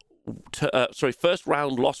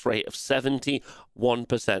round loss rate of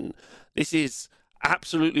 71%. This is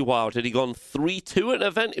absolutely wild. Had he gone 3-2 at an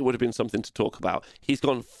event, it would have been something to talk about. He's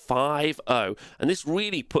gone 5-0. And this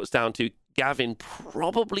really puts down to Gavin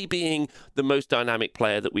probably being the most dynamic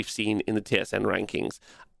player that we've seen in the TSN rankings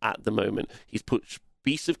at the moment. He's put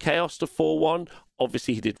Beasts of Chaos to 4-1.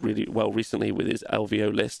 Obviously, he did really well recently with his LVO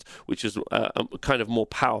list, which is a kind of more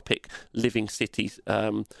power pick Living Cities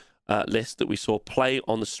list that we saw play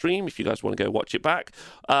on the stream, if you guys want to go watch it back.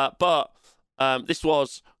 But this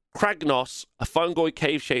was Kragnos, a Fungoid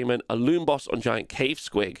Cave Shaman, a Loon Boss on Giant Cave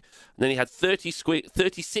Squig. And then he had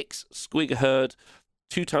 36 Squig Herd,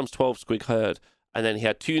 2x12 Squig Herd. And then he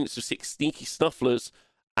had 2 units of 6 Sneaky Snufflers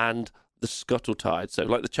and the Scuttle Tide. So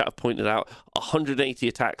like the chat have pointed out, 180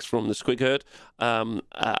 attacks from the Squig Herd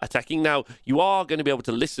attacking. Now, you are going to be able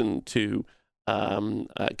to listen to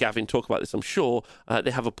Gavin talk about this, I'm sure.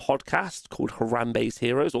 They have a podcast called Harambe's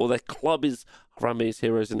Heroes, or their club is Harambe's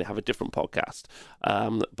Heroes, and they have a different podcast.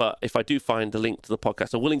 But if I do find the link to the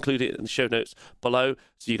podcast, I will include it in the show notes below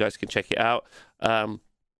so you guys can check it out.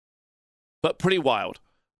 But pretty wild.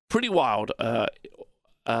 Pretty wild, to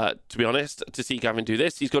be honest, to see Gavin do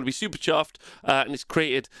this. He's got to be super chuffed, and it's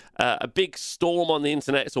created a big storm on the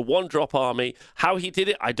internet. It's a one-drop army. How he did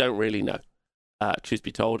it, I don't really know. Truth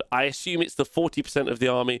be told, I assume it's the 40% of the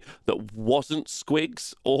army that wasn't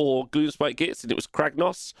Squigs or Gloomspite Gitz, and it was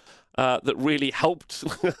Kragnos that really helped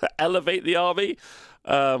elevate the army.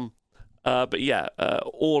 But yeah,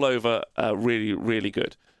 all over, really, really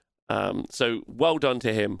good. So well done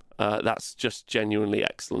to him. That's just genuinely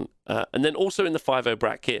excellent. And then also in the 5-0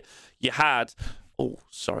 bracket, you had... Oh,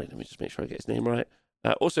 sorry, let me just make sure I get his name right.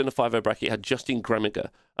 Also in the 5-0 bracket, you had Justin Gremiger.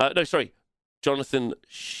 Jonathan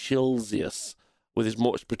Shilzius with his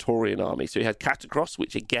Mortis Praetorian army. So he had Catacross,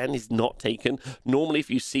 which again is not taken. Normally, if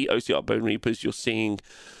you see OCR Bone Reapers, you're seeing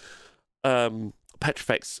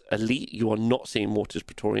Petrifex Elite. You are not seeing Mortis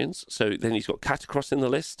Praetorians. So then he's got Catacross in the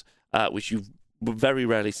list, which you very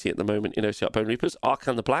rarely see at the moment in OCR Bone Reapers.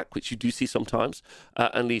 Arcan the Black, which you do see sometimes,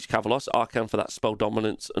 and Liege Cavalos. Arcan for that spell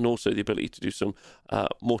dominance and also the ability to do some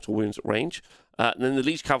mortal wounds at range. And then the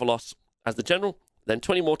Liege Cavalos as the general. Then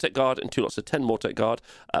 20 Mortek Guard and 2 lots of 10 Mortek Guard,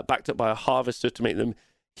 backed up by a Harvester to make them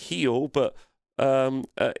heal. But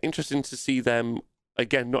interesting to see them,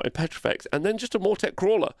 again, not in Petrifex. And then just a Mortek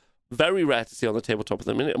Crawler. Very rare to see on the tabletop at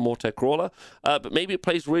the minute, a Mortek Crawler. But maybe it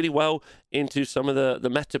plays really well into some of the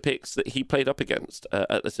meta picks that he played up against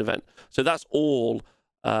at this event. So that's all...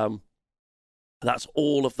 That's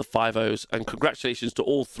all of the 5-0s, and congratulations to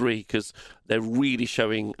all three, because they're really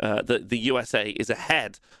showing that the USA is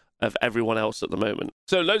ahead of everyone else at the moment.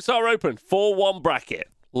 So Lone Star Open, 4-1 bracket.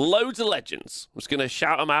 Loads of legends. I'm just going to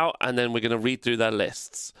shout them out, and then we're going to read through their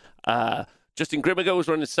lists. Justin Grimigo was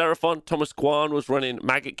running Seraphon. Thomas Guan was running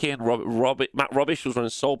Maggotkin. Matt Rubbish was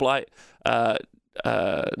running Soulblight.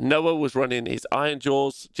 Noah was running his Iron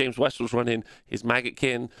Jaws. James West was running his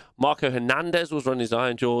Maggotkin. Marco Hernandez was running his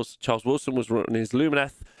Iron Jaws. Charles Wilson was running his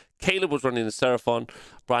Lumineth. Caleb was running his Seraphon.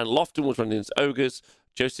 Brian Lofton was running his Ogres.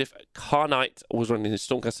 Joseph Carnite was running his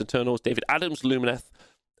Stormcast Eternals. David Adams, Lumineth.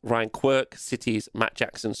 Ryan Quirk, Cities. Matt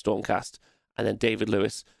Jackson, Stormcast. And then David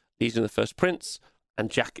Lewis, Legion of the First Prince. And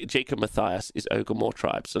Jacob Matthias is Ogre More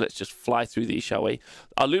Tribe. So let's just fly through these, shall we?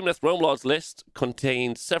 Our Lumineth Realm Lords list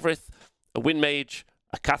contains Severith, a Wind Mage,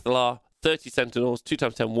 a Cathalar, 30 Sentinels,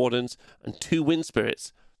 2x10 Wardens, and 2 Wind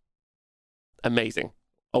Spirits. Amazing.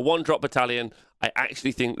 A one-drop battalion. I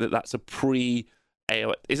actually think that that's a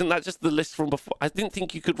pre-AOS. Isn't that just the list from before? I didn't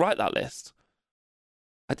think you could write that list.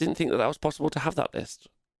 I didn't think that that was possible to have that list.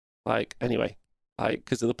 Anyway,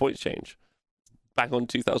 because of the points change. Bang on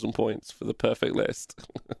 2,000 points for the perfect list.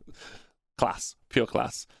 Class. Pure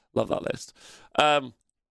class. Love that list. A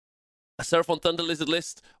Seraphon Thunder Lizard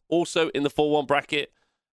list, also in the 4-1 bracket.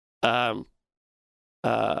 So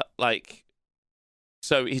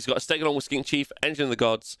he's got a Stegodon with Skink Chief, Engine of the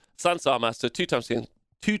Gods, Sansar Master, 2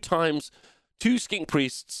 Skink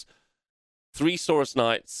Priests, 3 Saurus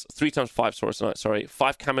Knights, 3x5 Saurus Knights,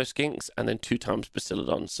 5 Camo Skinks, and then 2x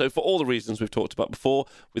Bastiladon. So for all the reasons we've talked about before,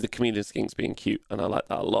 with the Chameleon Skinks being cute, and I like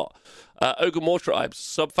that a lot. Ogre More Tribes,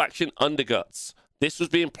 Subfaction Underguts. This was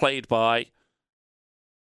being played by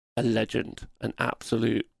a legend, an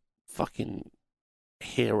absolute fucking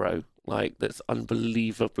hero, that's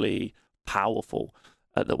unbelievably powerful,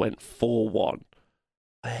 that went 4-1.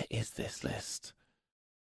 Where is this list?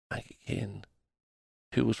 Maggotkin.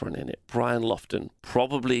 Who was running it? Brian Lofton.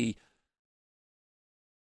 Probably.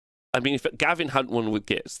 I mean, if Gavin hadn't won with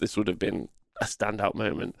Gitz, this would have been a standout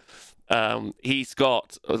moment. He's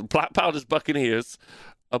got Black Powder's Buccaneers,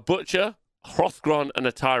 a Butcher, Hrothgron, and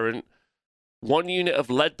a Tyrant. 1 unit of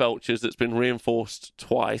Lead Belchers that's been reinforced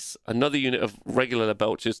twice. Another unit of regular Lead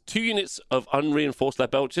Belchers. 2 units of unreinforced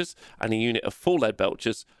Lead Belchers, and a unit of full Lead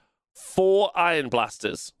Belchers. 4 Iron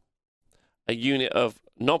Blasters. A unit of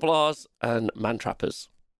Noblars and Mantrappers.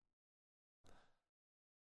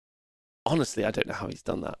 Honestly, I don't know how he's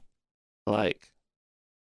done that. I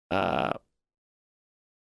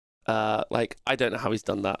don't know how he's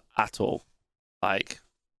done that at all.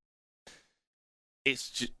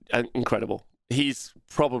 It's just incredible. He's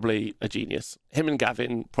probably a genius. Him and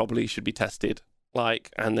Gavin probably should be tested,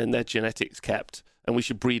 and then their genetics kept, and we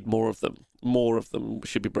should breed more of them. More of them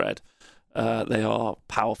should be bred. They are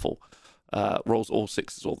powerful. Rolls all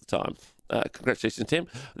 6s all the time. Congratulations, Tim.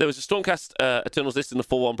 There was a Stormcast Eternals list in the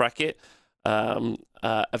 4-1 bracket.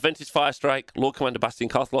 Aventis Firestrike, Lord Commander Bastion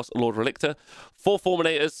Karthlos, Lord Relictor, 4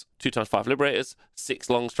 Fulminators, 2x5 Liberators, 6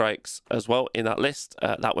 Long Strikes as well in that list.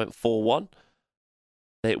 That went 4-1.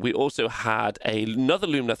 We also had another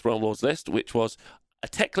Lumineth Realm Lords list, which was a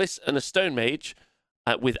Tech list and a Stone Mage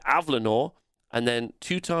with Avlanor, and then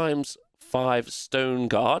 2x5 Stone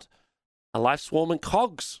Guard, a Life Swarm, and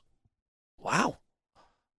Cogs. Wow.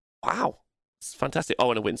 Wow. It's fantastic. Oh,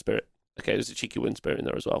 and a Wind Spirit. Okay, there's a cheeky Wind Spirit in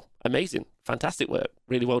there as well. Amazing. Fantastic work.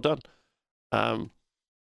 Really well done. He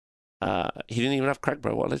didn't even have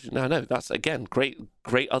Cragbro. What legend? No, that's, again, great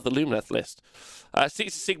other Lumineth list.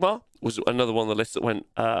 Secrets of Sigmar was another one on the list that went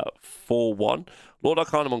 4-1. Lord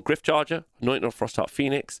Arcanum on Griffcharger, Anointing of Frostheart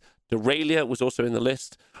Phoenix. Deralia was also in the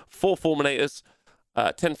list. 4 Fulminators,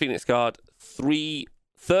 10 Phoenix Guard, 30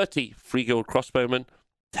 Free Guild Crossbowmen,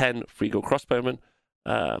 10 Free Guild Crossbowmen.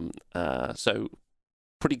 So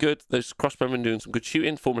pretty good. Those crossbowmen doing some good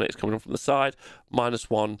shooting. Fulminators coming on from the side.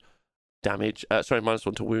 -1 damage.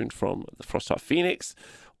 -1 to wound from the Frostheart Phoenix.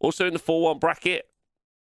 Also in the 4-1 bracket,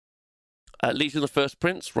 Legion of the First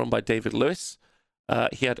Prince, run by David Lewis.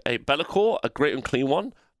 He had a Be'lakor, a Great Unclean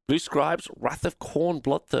One, Blue Scribes, Wrath of Khorne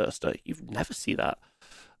Bloodthirster. You'd never see that.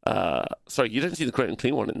 Sorry, you don't see the Great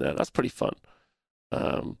Unclean One in there. That's pretty fun.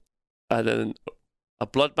 And then a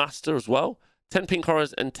Bloodmaster as well. 10 Pink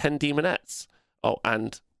Horrors and 10 Demonettes. Oh,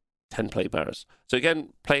 and 10 Plague Bearers. So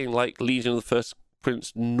again, playing like Legion of the First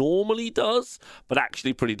Prince normally does, but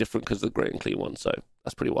actually pretty different because of the Great Unclean One. So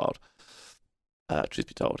that's pretty wild, truth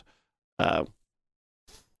be told. Then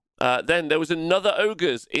there was another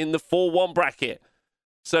Ogres in the 4-1 bracket.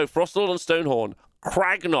 So Frostlord and Stonehorn,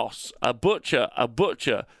 Kragnos, a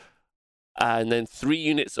Butcher, and then 3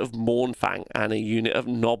 units of Mournfang and a unit of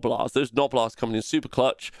Noblars. Those Noblars coming in super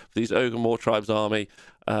clutch for these Ogre Moor Tribes army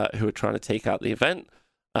who are trying to take out the event.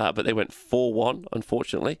 But they went 4-1,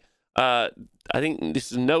 unfortunately. I think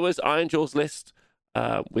this is Noah's Ironjaw's list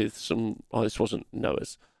with some... Oh, this wasn't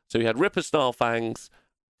Noah's. So we had Ripper Snarlfangs,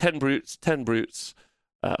 10 Brutes,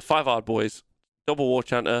 5 Hard Boys, double War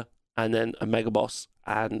Chanter, and then a Mega Boss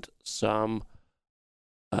and some...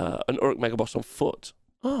 an Uruk Mega Boss on foot.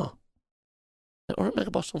 Oh. An Uruk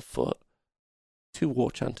Mega Boss on foot. 2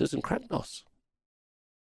 War Chanters and Kragnos.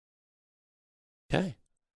 Okay.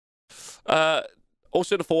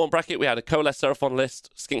 Also in the 4-1 bracket, we had a Coalesce Seraphon list,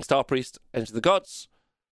 Skink Star Priest, Enter the Gods,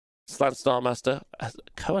 Slant Star Master,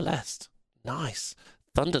 Coalesced. Nice.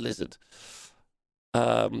 Thunder Lizard.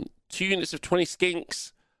 2 units of 20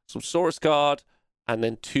 Skinks, some Saurus Guard, and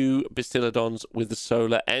then 2 Bastillodons with the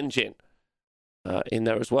Solar Engine in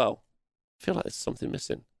there as well. I feel like there's something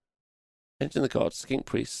missing. Enter the Gods, Skink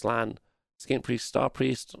Priest, Slan, Skink Priest, Star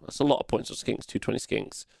Priest. That's a lot of points on Skinks, 220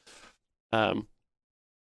 Skinks.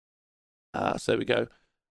 So there we go.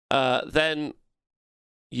 Then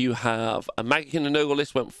you have a Magikin and Nurgle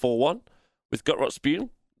list went 4-1 with Gutrot Spume,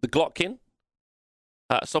 the Glotkin,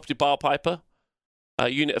 Sopty Bilepiper, a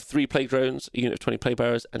unit of 3 Plague Drones, a unit of 20 Plague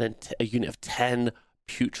Bearers, and then a unit of 10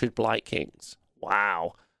 Putrid Blight Kings.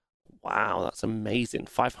 Wow. Wow, that's amazing.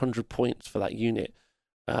 500 points for that unit.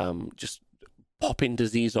 Just popping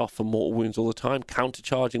disease off for mortal wounds all the time,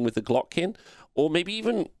 countercharging with the Glotkin, or maybe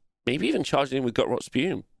even charging in with Gutrot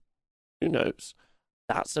Spume. Who knows?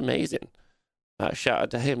 That's amazing. Shout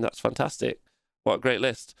out to him. That's fantastic. What a great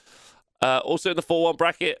list. Also in the 4-1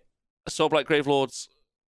 bracket, Soulblight Gravelords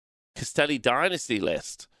Castelli Dynasty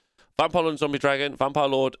list. Vampire Lord Zombie Dragon, Vampire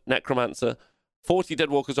Lord Necromancer, 40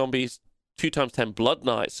 Deadwalker Zombies, 2x10 Blood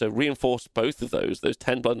Knights. So reinforce both of those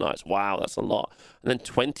 10 Blood Knights. Wow, that's a lot. And then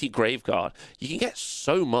 20 Graveguard. You can get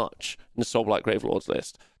so much in the Soulblight Gravelords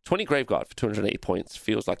list. 20 Graveguard for 280 points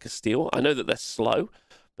feels like a steal. I know that they're slow,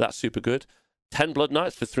 but that's super good. 10 Blood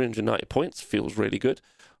Knights for 390 points feels really good.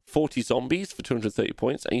 40 Zombies for 230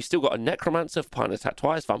 points. And you still got a Necromancer for Pioneer Attack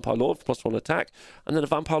twice, Vampire Lord for +1 attack, and then a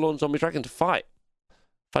Vampire Lord and Zombie Dragon to fight.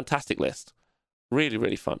 Fantastic list. Really,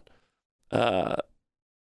 really fun.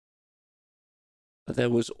 There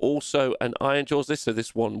was also an Ironjaw's list, so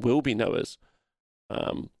this one will be Noah's.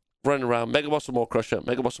 Running around, Mega Boss and Maw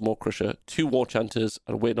Crusher, 2 War Chanters,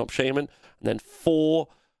 and a Weird Knob Shaman, and then 4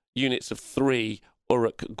 units of 3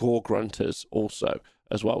 Uruk Gore Grunters also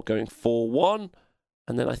as well, going 4-1.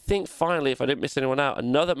 And then I think finally, if I didn't miss anyone out,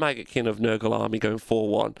 another Maggotkin of Nurgle army going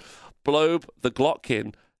 4-1. Blobe, the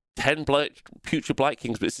Glotkin, 10 Putrid Blight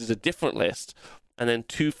Kings, but this is a different list. And then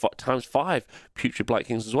 2x5 Putrid Blight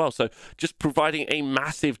Kings as well. So just providing a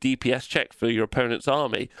massive DPS check for your opponent's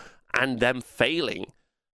army and them failing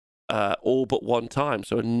all but one time.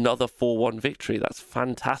 So another 4-1 victory. That's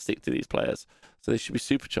fantastic to these players. So they should be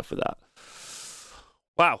super chuffed with that.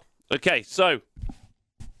 Wow. Okay, so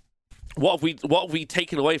what have we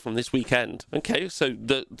taken away from this weekend? Okay, so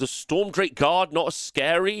the Stormdrake Guard, not as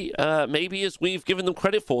scary maybe as we've given them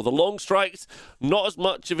credit for. The long strikes, not as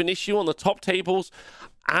much of an issue on the top tables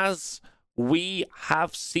as we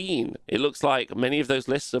have seen. It looks like many of those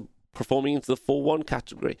lists are performing into the 4-1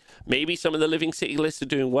 category. Maybe some of the Living City lists are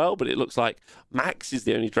doing well, but it looks like Max is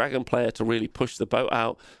the only Dragon player to really push the boat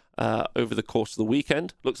out over the course of the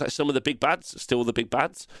weekend. Looks like some of the big bads are still the big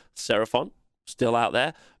bads. Seraphon, still out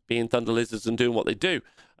there, being Thunder Lizards and doing what they do.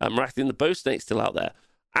 Marathon the Bow Snake still out there.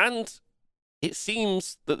 And it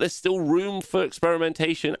seems that there's still room for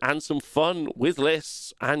experimentation and some fun with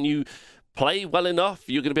lists, and you play well enough,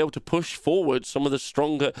 you're going to be able to push forward some of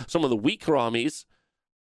the weaker armies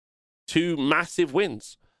to massive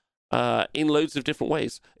wins in loads of different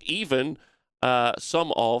ways. Even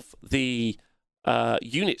some of the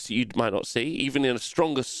units that you might not see, even in a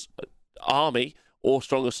stronger army or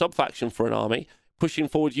stronger sub-faction for an army, pushing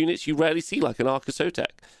forward units you rarely see, like an Arca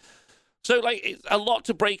Sotek. So, like, it's a lot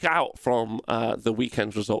to break out from the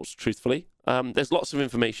weekend's results, truthfully. There's lots of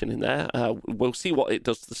information in there. We'll see what it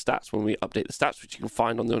does to the stats when we update the stats, which you can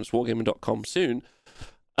find on the honestwargamer.com soon.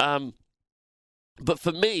 But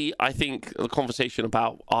for me, I think the conversation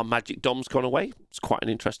about our Magic Dom's gone away. It's quite an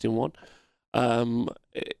interesting one.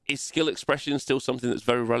 Is skill expression still something that's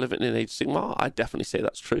very relevant in Age of Sigmar? I'd definitely say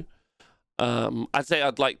that's true. I'd say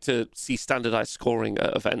I'd like to see standardized scoring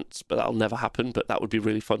at events, but that'll never happen. But that would be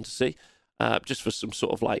really fun to see, just for some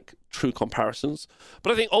sort of like true comparisons.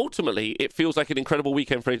 But I think ultimately it feels like an incredible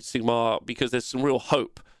weekend for Age of Sigmar because there's some real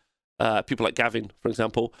hope. People like Gavin, for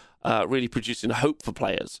example, really producing hope for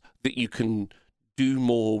players that you can do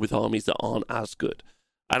more with armies that aren't as good.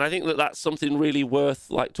 And I think that that's something really worth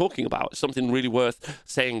like talking about. It's something really worth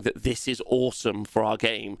saying that this is awesome for our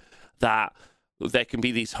game, that there can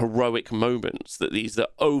be these heroic moments, that these are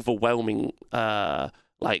overwhelming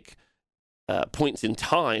points in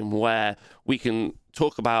time where we can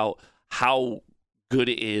talk about how good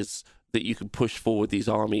it is that you can push forward these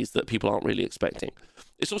armies that people aren't really expecting.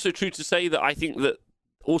 It's also true to say that I think that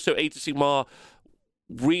also Age of Sigmar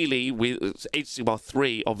really, with Age of Sigmar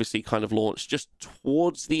 3 obviously kind of launched just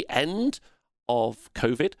towards the end of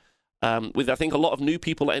COVID, with I think a lot of new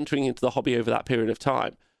people entering into the hobby over that period of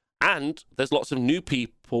time. And there's lots of new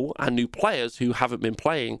people and new players who haven't been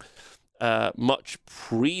playing much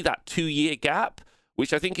pre that 2-year gap,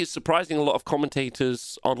 which I think is surprising a lot of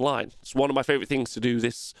commentators online. It's one of my favorite things to do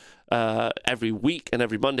this every week and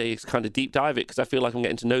every Monday is kind of deep dive it, because I feel like I'm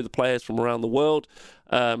getting to know the players from around the world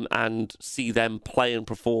and see them play and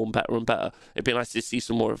perform better and better. It'd be nice to see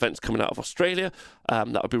some more events coming out of Australia.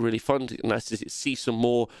 That would be really fun. Nice to see some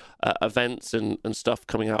more events and stuff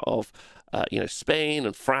coming out of Spain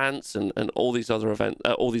and France and all these other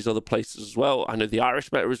all these other places as well. I know the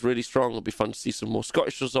Irish meta is really strong. It'll be fun to see some more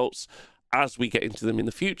Scottish results as we get into them in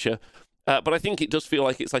the future. But I think it does feel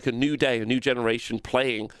like it's like a new day, a new generation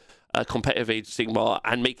playing competitive Age of Sigmar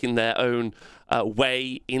and making their own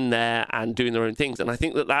way in there and doing their own things. And I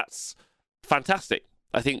think that that's fantastic.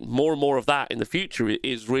 I think more and more of that in the future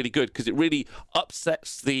is really good, because it really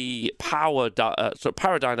upsets the power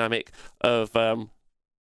dynamic of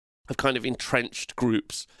kind of entrenched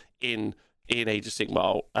groups in Age of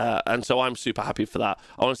Sigmar. And so I'm super happy for that.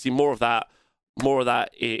 I want to see more of that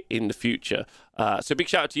in the future. So big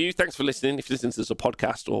shout out to you. Thanks for listening. If you're listening to this as a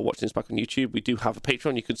podcast or watching this back on YouTube, we do have a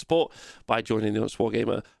Patreon you can support by joining the Honest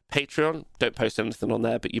Wargamer Patreon. Don't post anything on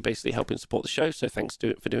there, but you're basically helping support the show, so thanks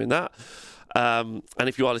for doing that. And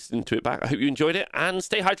if you are listening to it back, I hope you enjoyed it, and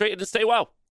stay hydrated and stay well.